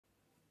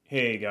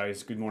Hey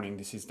guys, good morning.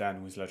 This is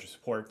Dan with Ledger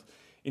Support.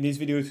 In this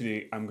video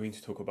today, I'm going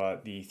to talk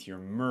about the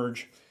Ethereum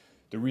merge.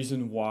 The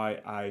reason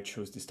why I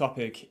chose this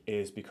topic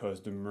is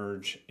because the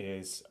merge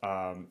is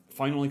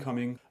finally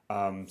coming.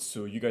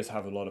 So you guys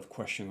have a lot of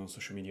questions on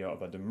social media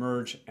about the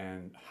merge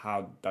and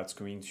how that's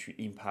going to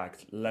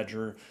impact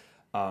Ledger.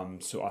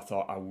 So I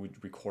thought I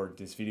would record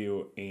this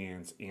video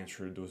and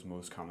answer those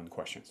most common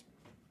questions.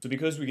 So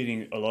because we're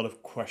getting a lot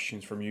of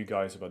questions from you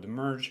guys about the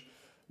merge,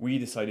 we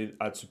decided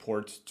at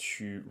Support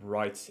to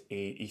write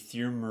a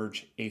Ethereum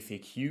Merge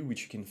FAQ,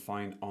 which you can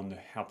find on the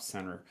Help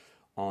Center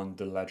on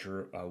the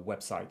Ledger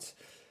website.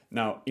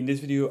 Now, in this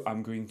video,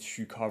 I'm going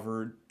to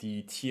cover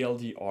the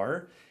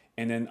TLDR,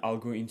 and then I'll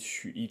go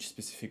into each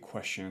specific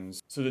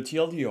questions. So the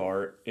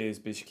TLDR is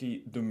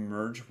basically the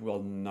merge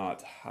will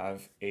not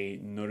have a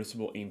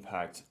noticeable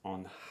impact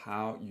on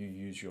how you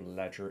use your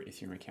Ledger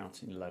Ethereum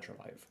account in Ledger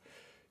Live.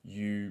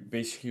 You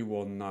basically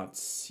will not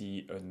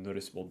see a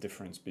noticeable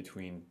difference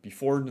between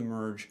before the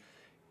merge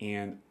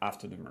and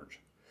after the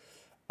merge.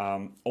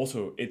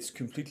 Also, it's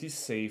completely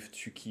safe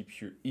to keep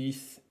your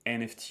ETH,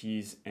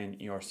 NFTs, and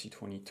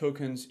ERC20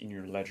 tokens in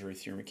your Ledger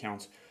Ethereum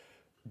account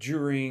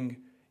during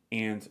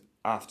and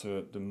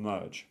after the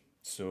merge.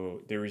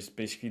 So there is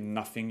basically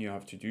nothing you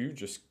have to do.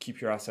 Just keep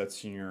your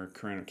assets in your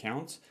current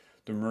account.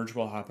 The merge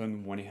will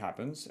happen when it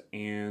happens,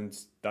 and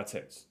that's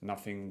it.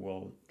 Nothing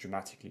will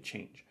dramatically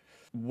change.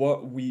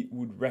 What we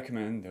would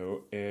recommend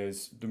though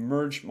is the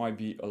merge might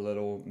be a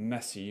little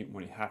messy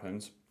when it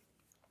happens.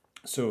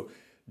 So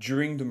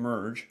during the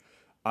merge,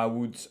 I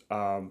would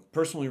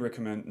personally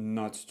recommend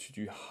not to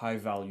do high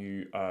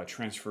value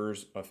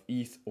transfers of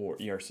ETH or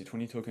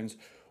ERC20 tokens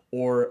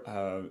or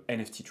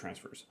NFT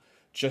transfers,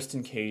 just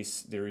in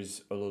case there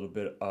is a little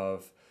bit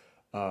of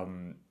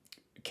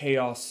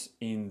chaos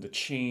in the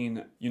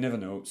chain. You never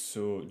know.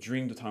 So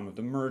during the time of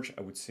the merge,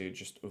 I would say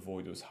just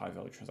avoid those high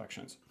value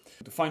transactions.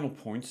 The final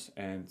point,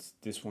 and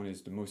this one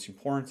is the most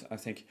important, I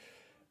think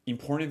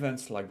important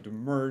events like the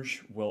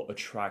merge will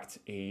attract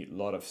a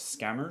lot of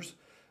scammers.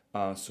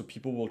 So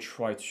people will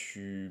try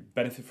to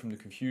benefit from the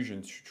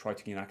confusion to try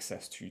to gain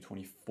access to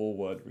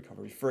 24-word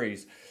recovery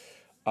phrase.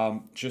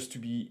 Just to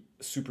be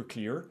super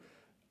clear,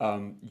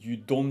 you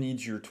don't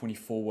need your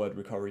 24-word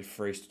recovery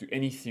phrase to do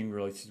anything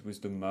related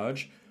with the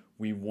merge.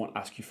 We won't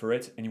ask you for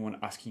it. Anyone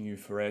asking you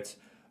for it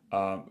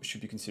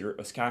should be considered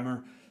a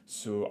scammer.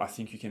 So I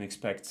think you can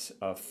expect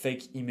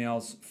fake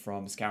emails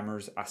from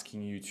scammers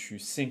asking you to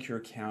sync your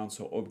accounts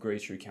or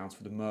upgrade your accounts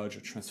for the merge or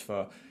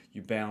transfer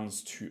your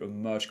balance to a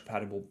merge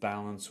compatible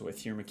balance or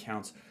Ethereum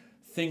account,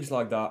 things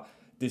like that.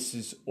 This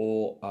is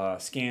all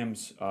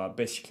scams.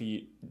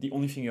 Basically, the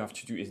only thing you have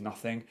to do is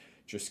nothing.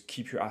 Just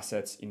keep your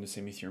assets in the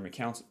same Ethereum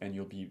account and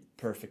you'll be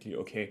perfectly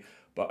okay.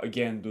 But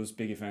again, those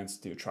big events,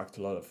 they attract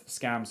a lot of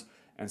scams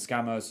and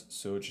scammers,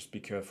 so just be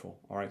careful,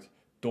 all right?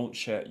 Don't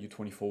share your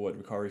 24-word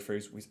recovery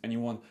phrase with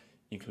anyone,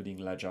 including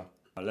Ledger.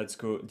 Let's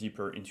go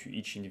deeper into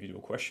each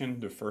individual question.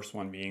 The first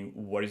one being,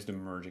 what is the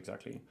merge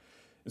exactly?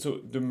 And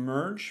so the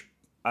merge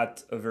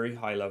at a very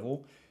high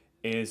level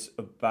is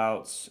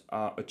about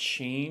a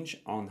change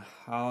on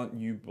how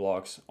new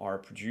blocks are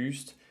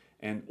produced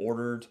and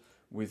ordered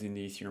within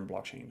the Ethereum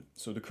blockchain.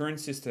 So the current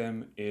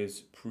system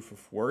is proof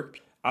of work.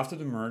 After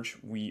the merge,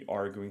 we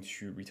are going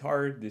to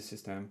retire this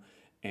system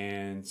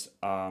and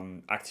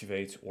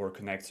activate or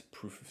connect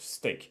proof of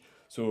stake.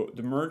 So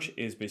the merge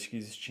is basically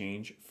this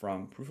change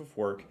from proof of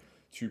work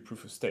to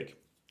proof of stake.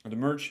 The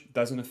merge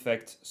doesn't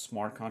affect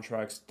smart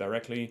contracts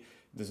directly,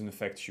 it doesn't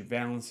affect your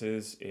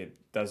balances,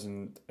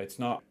 it's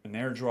not an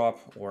airdrop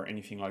or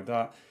anything like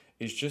that.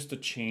 It's just a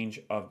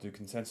change of the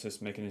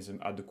consensus mechanism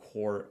at the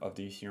core of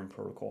the Ethereum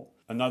protocol.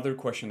 Another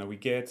question that we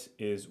get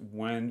is,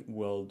 when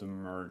will the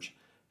merge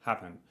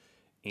happen?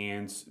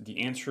 And the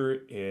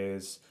answer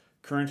is,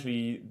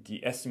 currently,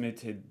 the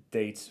estimated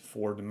date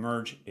for the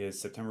merge is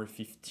September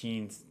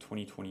 15th,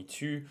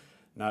 2022.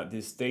 Now,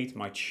 this date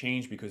might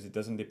change because it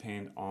doesn't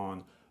depend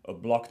on a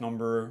block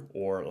number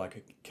or like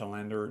a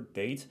calendar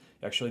date.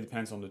 It actually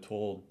depends on the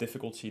total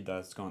difficulty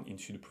that's gone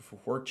into the proof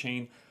of work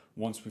chain.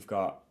 Once we've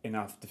got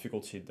enough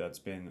difficulty that's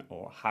been,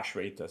 or hash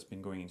rate that's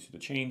been going into the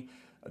chain,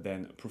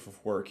 then proof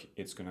of work,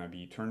 it's gonna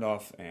be turned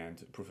off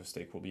and proof of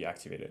stake will be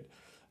activated.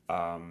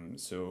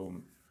 So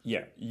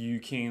yeah,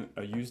 you can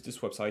use this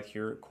website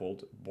here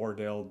called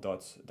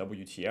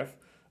bordel.wtf,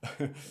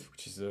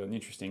 which is an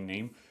interesting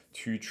name,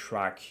 to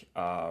track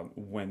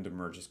when the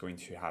merge is going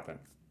to happen.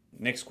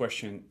 Next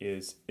question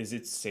is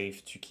it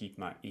safe to keep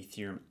my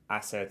Ethereum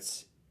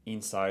assets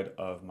inside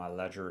of my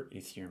Ledger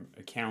Ethereum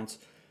account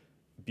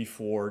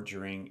before,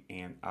 during,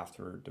 and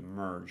after the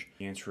merge?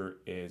 The answer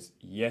is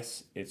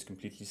yes, it's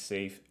completely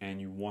safe and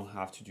you won't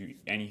have to do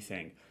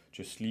anything.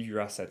 Just leave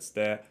your assets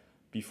there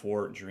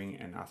before, during,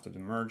 and after the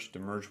merge. The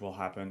merge will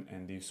happen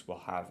and this will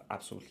have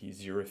absolutely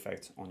zero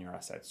effect on your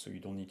assets. So you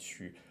don't need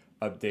to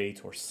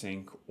update or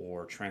sync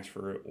or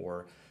transfer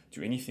or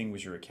do anything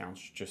with your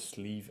accounts. Just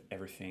leave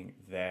everything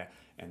there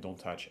and don't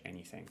touch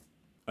anything.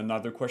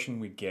 Another question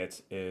we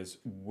get is,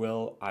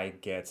 will I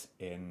get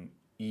an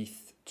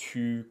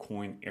ETH2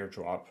 coin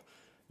airdrop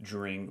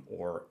during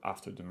or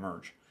after the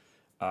merge?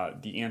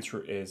 The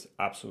answer is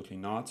absolutely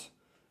not.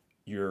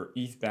 Your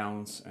ETH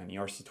balance and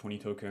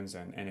ERC20 tokens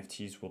and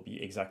NFTs will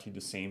be exactly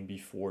the same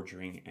before,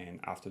 during,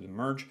 and after the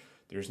merge.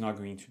 There's not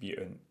going to be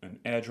an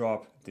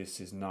airdrop. This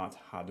is not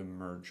how the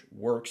merge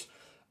works.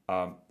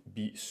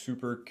 Be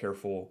super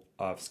careful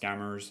of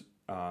scammers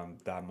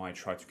that might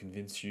try to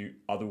convince you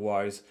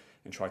otherwise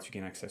and try to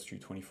gain access to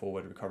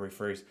 24-word recovery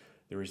phrase.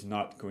 There is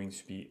not going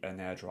to be an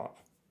airdrop.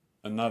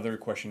 Another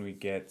question we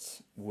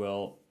get,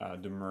 will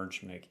the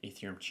merge make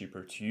Ethereum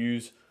cheaper to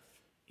use?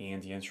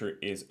 And the answer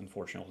is,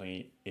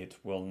 unfortunately, it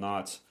will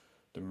not.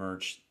 The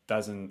merge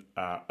doesn't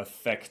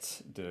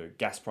affect the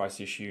gas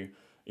price issue.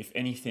 If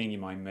anything, it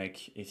might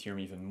make Ethereum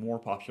even more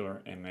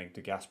popular and make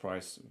the gas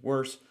price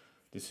worse.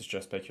 This is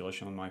just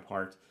speculation on my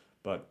part,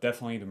 but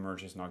definitely the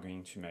merge is not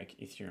going to make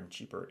Ethereum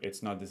cheaper.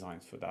 It's not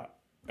designed for that.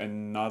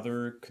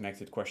 Another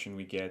connected question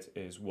we get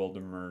is, will the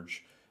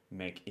merge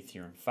make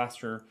Ethereum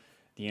faster?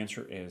 The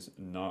answer is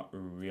not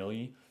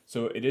really.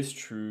 So it is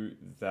true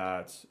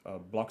that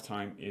block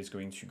time is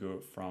going to go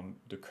from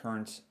the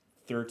current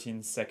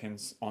 13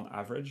 seconds on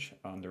average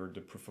under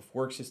the proof of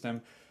work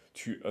system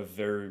to a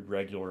very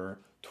regular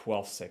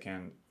 12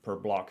 seconds per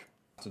block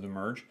to the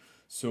merge.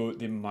 So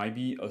there might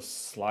be a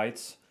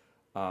slight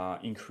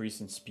increase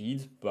in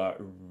speed, but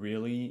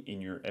really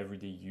in your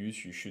everyday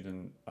use, you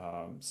shouldn't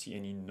see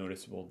any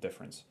noticeable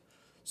difference.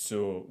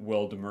 So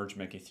will the merge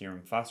make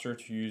Ethereum faster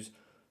to use?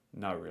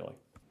 Not really.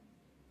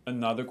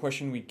 Another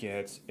question we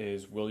get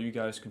is, will you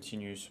guys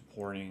continue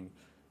supporting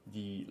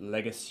the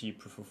legacy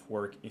proof of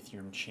work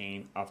Ethereum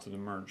chain after the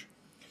merge?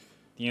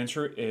 The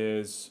answer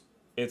is,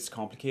 it's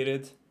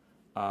complicated.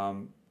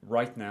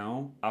 Right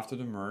now, after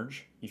the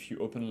merge, if you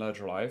open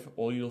Ledger Live,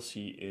 all you'll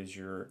see is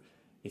your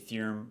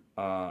Ethereum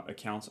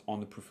accounts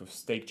on the proof of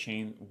stake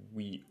chain.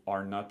 We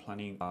are not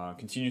planning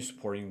continue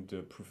supporting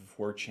the proof of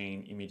work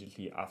chain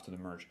immediately after the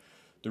merge.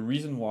 The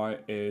reason why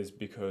is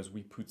because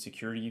we put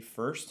security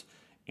first,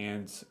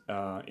 and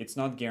it's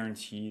not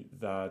guaranteed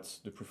that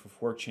the proof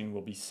of work chain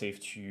will be safe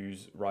to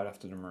use right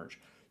after the merge.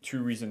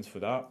 Two reasons for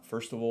that.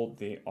 First of all,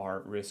 they are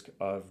at risk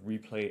of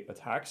replay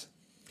attacks.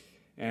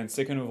 And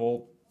second of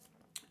all,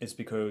 it's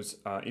because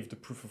if the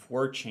proof of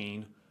work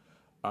chain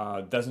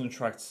doesn't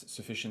attract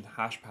sufficient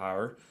hash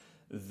power,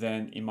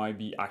 then it might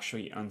be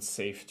actually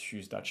unsafe to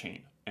use that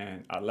chain.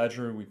 And at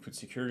Ledger, we put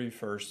security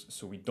first,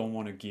 so we don't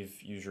want to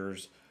give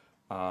users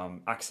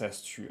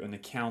access to an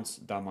account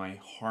that might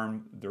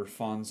harm their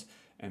funds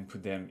and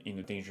put them in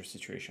a dangerous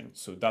situation.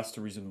 So that's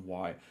the reason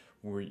why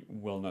we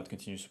will not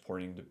continue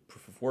supporting the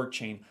proof of work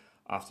chain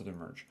after the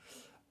merge.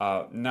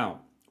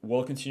 Now,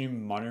 we'll continue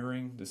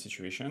monitoring the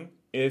situation.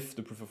 If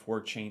the proof of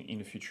work chain in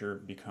the future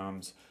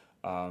becomes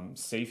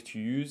safe to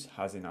use,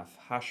 has enough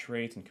hash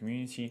rate and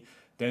community,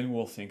 then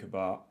we'll think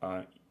about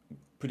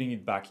putting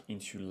it back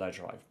into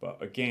Ledger Live.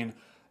 But again,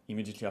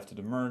 immediately after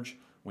the merge,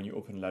 when you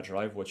open Ledger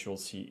Live, what you'll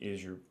see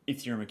is your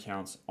Ethereum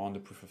accounts on the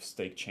proof of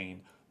stake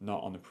chain,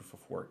 not on the proof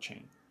of work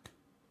chain.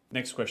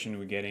 Next question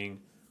we're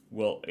getting,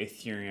 will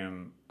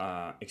Ethereum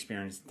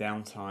experience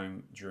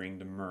downtime during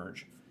the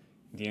merge?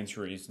 The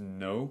answer is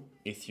no.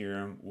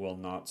 Ethereum will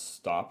not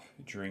stop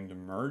during the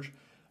merge.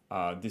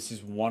 This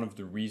is one of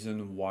the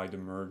reasons why the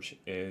merge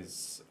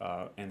is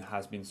and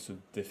has been so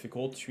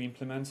difficult to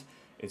implement.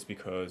 It's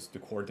because the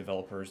core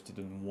developers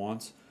didn't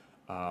want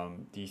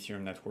the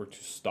Ethereum network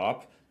to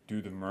stop, do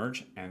the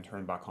merge, and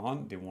turn back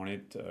on. They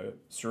wanted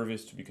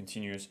service to be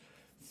continuous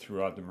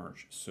throughout the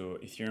merge. So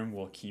Ethereum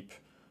will keep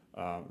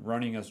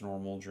running as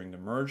normal during the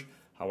merge.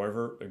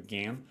 However,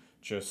 again,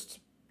 just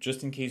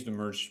in case the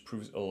merge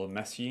proves a little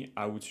messy,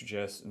 I would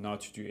suggest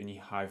not to do any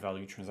high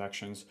value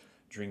transactions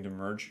during the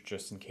merge,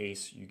 just in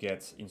case you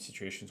get in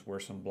situations where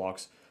some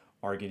blocks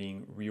are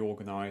getting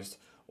reorganized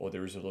or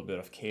there is a little bit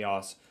of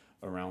chaos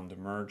around the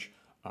merge.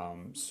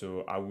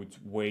 So I would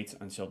wait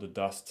until the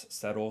dust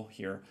settle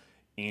here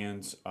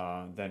and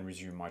then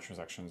resume my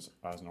transactions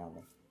as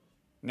normal.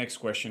 Next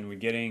question we're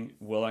getting,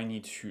 will I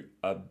need to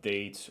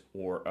update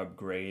or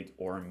upgrade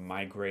or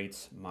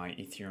migrate my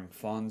Ethereum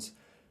funds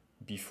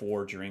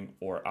before, during,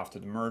 or after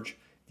the merge?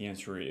 The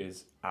answer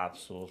is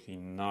absolutely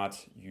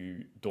not.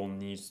 You don't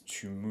need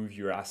to move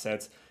your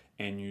assets,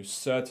 and you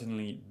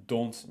certainly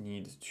don't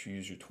need to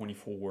use your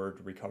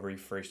 24-word recovery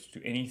phrase to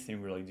do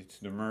anything related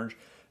to the merge.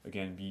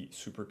 Again, be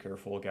super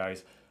careful,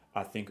 guys.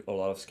 I think a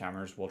lot of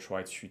scammers will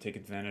try to take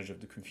advantage of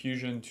the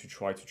confusion to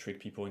try to trick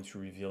people into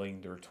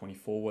revealing their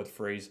 24-word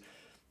phrase.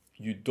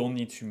 You don't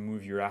need to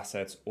move your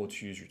assets or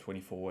to use your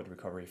 24-word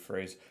recovery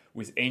phrase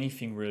with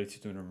anything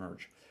related to the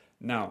merge.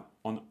 Now,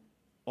 on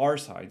our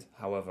side,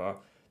 however,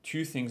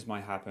 two things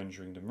might happen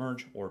during the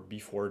merge or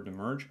before the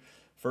merge.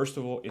 First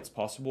of all, it's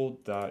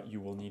possible that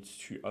you will need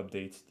to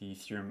update the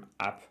Ethereum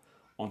app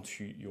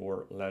onto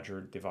your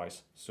Ledger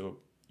device. So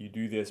you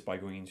do this by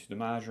going into the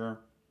manager,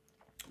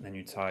 then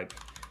you type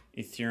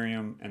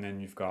Ethereum, and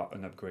then you've got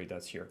an upgrade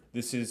that's here.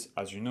 This is,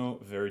 as you know,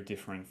 very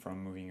different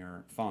from moving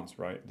your funds,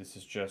 right? This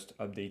is just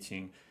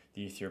updating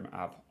the Ethereum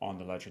app on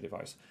the Ledger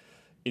device.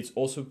 It's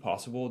also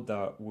possible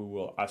that we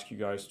will ask you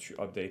guys to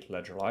update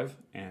Ledger Live,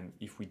 and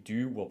if we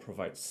do, we'll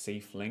provide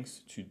safe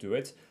links to do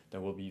it.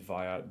 That will be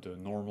via the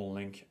normal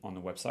link on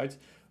the website.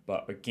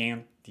 But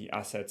again, the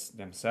assets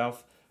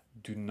themselves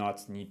do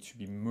not need to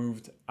be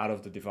moved out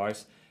of the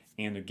device.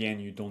 And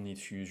again, you don't need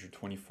to use your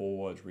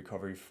 24-word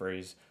recovery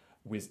phrase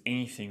with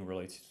anything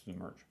related to the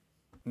merge.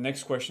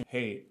 Next question.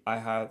 Hey, I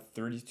have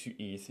 32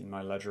 ETH in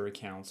my Ledger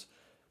account.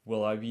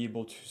 Will I be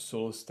able to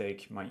solo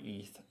stake my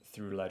ETH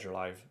through Ledger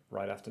Live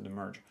right after the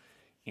merge?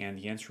 And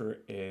the answer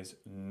is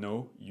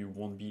no, you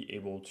won't be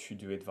able to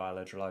do it via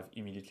Ledger Live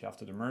immediately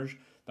after the merge.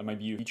 That might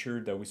be a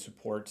feature that we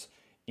support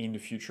in the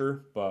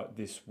future, but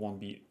this won't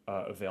be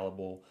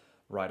available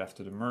right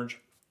after the merge.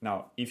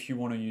 Now, if you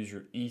want to use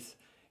your ETH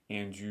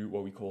and do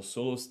what we call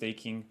solo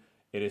staking,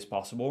 it is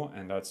possible,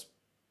 and that's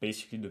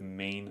basically the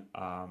main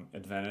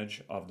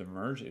advantage of the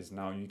merge is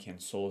now you can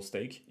solo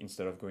stake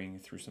instead of going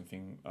through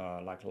something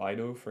like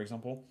Lido, for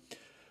example.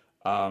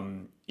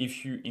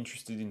 If you're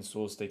interested in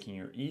solo staking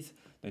your ETH,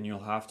 then you'll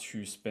have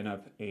to spin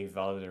up a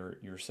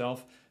validator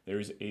yourself. There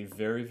is a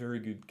very, very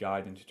good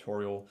guide and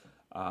tutorial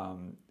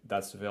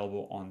that's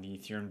available on the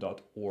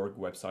ethereum.org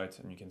website,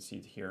 and you can see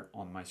it here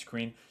on my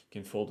screen.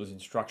 You can follow those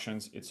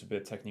instructions. It's a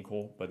bit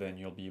technical, but then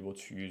you'll be able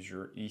to use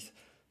your ETH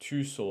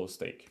to solo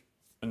stake.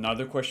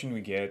 Another question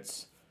we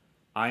get,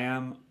 I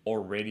am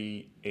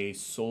already a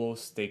solo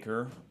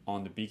staker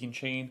on the Beacon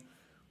chain.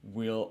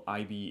 Will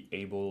I be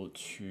able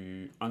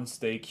to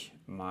unstake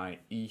my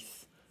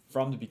ETH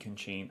from the Beacon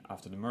chain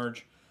after the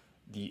merge?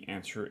 The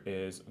answer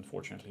is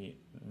unfortunately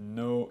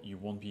no, you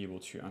won't be able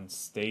to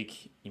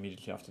unstake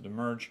immediately after the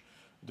merge.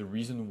 The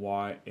reason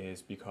why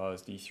is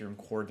because the Ethereum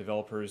core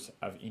developers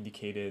have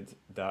indicated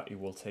that it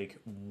will take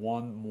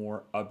one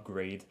more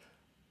upgrade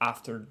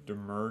after the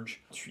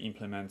merge to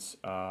implement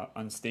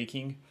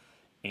unstaking.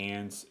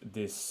 And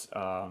this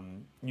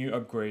new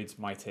upgrades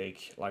might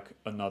take like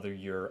another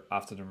year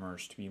after the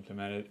merge to be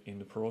implemented in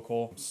the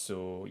protocol.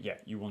 So yeah,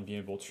 you won't be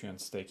able to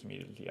unstake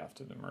immediately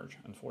after the merge,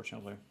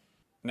 unfortunately.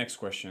 Next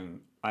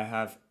question. I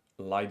have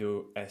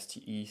Lido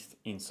STETH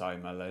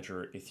inside my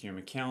Ledger Ethereum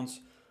account.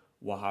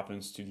 What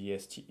happens to the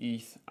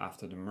STETH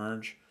after the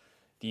merge?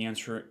 The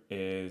answer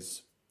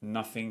is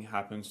nothing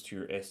happens to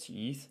your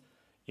STETH.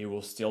 It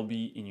will still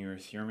be in your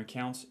Ethereum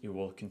account. It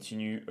will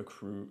continue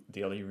accrue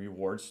daily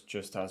rewards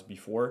just as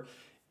before.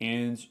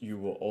 And you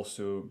will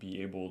also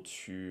be able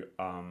to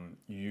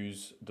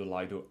use the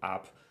Lido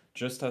app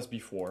just as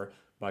before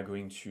by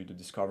going to the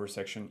Discover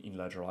section in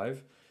Ledger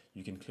Live.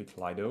 You can click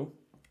Lido,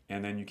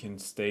 and then you can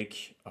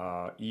stake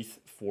ETH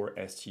for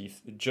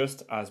STETH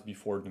just as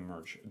before the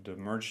merge. The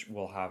merge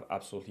will have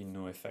absolutely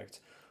no effect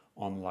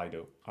on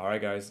Lido. All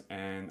right, guys,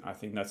 and I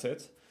think that's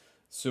it.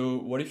 So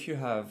what if you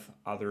have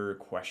other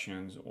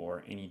questions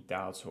or any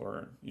doubts,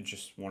 or you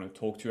just want to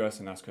talk to us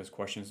and ask us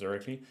questions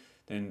directly?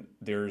 Then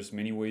there's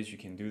many ways you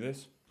can do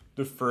this.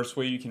 The first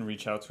way you can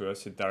reach out to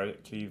us is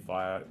directly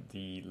via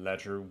the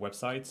Ledger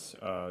website,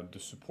 the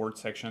support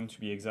section to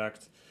be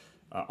exact.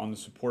 On the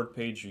support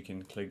page, you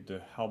can click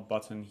the help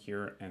button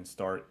here and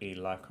start a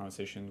live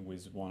conversation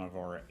with one of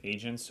our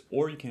agents,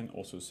 or you can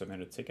also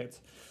submit a ticket.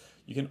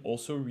 You can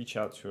also reach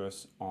out to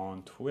us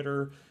on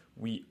Twitter.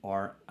 We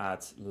are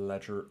at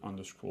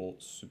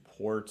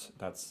ledger_support.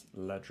 That's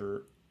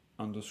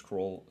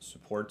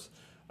ledger_support.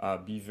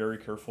 Be very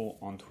careful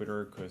on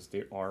Twitter because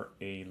there are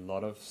a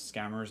lot of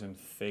scammers and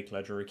fake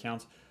Ledger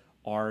accounts.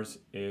 Ours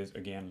is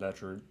again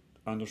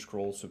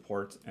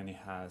ledger_support, and it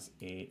has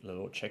a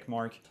little check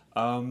mark.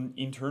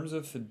 In terms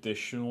of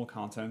additional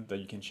content that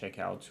you can check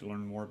out to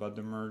learn more about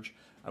the merge,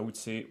 I would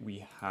say we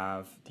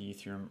have the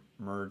Ethereum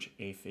Merge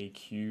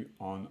FAQ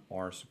on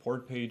our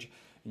support page.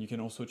 And you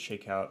can also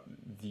check out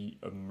the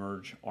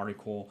Merge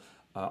article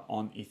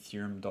on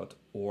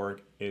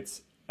ethereum.org.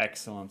 It's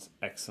excellent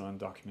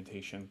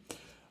documentation.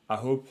 I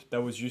hope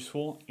that was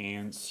useful,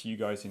 and see you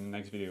guys in the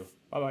next video.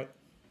 Bye bye.